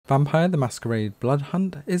Vampire the Masquerade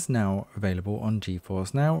Bloodhunt is now available on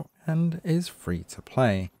GeForce Now and is free to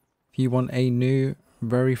play. If you want a new,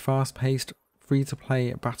 very fast-paced,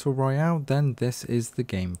 free-to-play Battle Royale, then this is the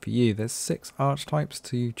game for you. There's 6 archetypes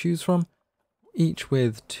to choose from, each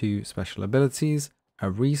with 2 special abilities, a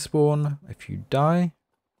respawn if you die,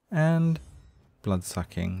 and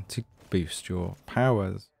blood-sucking to boost your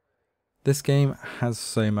powers. This game has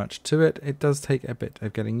so much to it. It does take a bit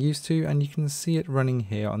of getting used to, and you can see it running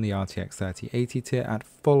here on the RTX 3080 tier at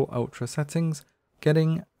full ultra settings,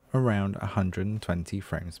 getting around 120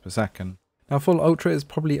 frames per second. Now full ultra is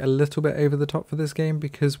probably a little bit over the top for this game,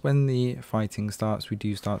 because when the fighting starts we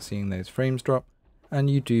do start seeing those frames drop, and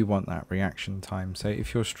you do want that reaction time. So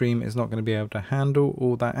if your stream is not going to be able to handle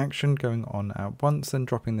all that action going on at once, then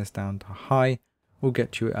dropping this down to high will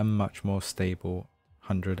get you a much more stable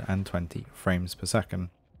 120 frames per second.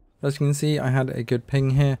 As you can see, I had a good ping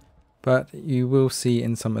here, but you will see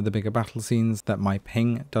in some of the bigger battle scenes that my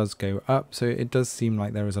ping does go up, so it does seem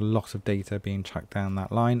like there is a lot of data being chucked down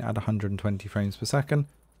that line at 120 frames per second,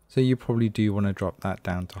 so you probably do want to drop that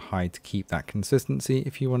down to high to keep that consistency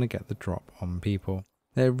if you want to get the drop on people.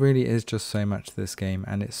 There really is just so much to this game,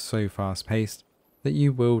 and it's so fast paced that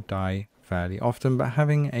you will die fairly often, but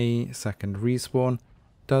having a second respawn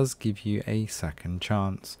does give you a second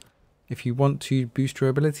chance. If you want to boost your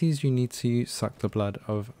abilities, you need to suck the blood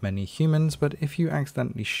of many humans, but if you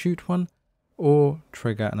accidentally shoot one or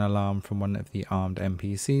trigger an alarm from one of the armed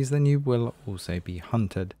NPCs, then you will also be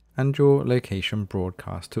hunted, and your location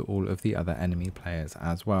broadcast to all of the other enemy players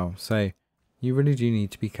as well. So you really do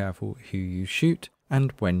need to be careful who you shoot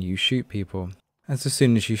and when you shoot people, as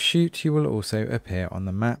soon as you shoot you will also appear on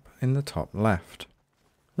the map in the top left.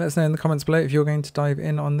 Let us know in the comments below if you're going to dive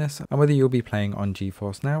in on this and whether you'll be playing on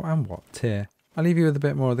GeForce Now and what tier. I'll leave you with a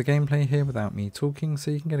bit more of the gameplay here without me talking, so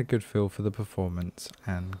you can get a good feel for the performance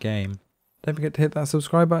and game. Don't forget to hit that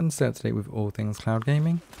subscribe button to stay up to date with all things cloud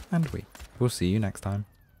gaming, and we will see you next time.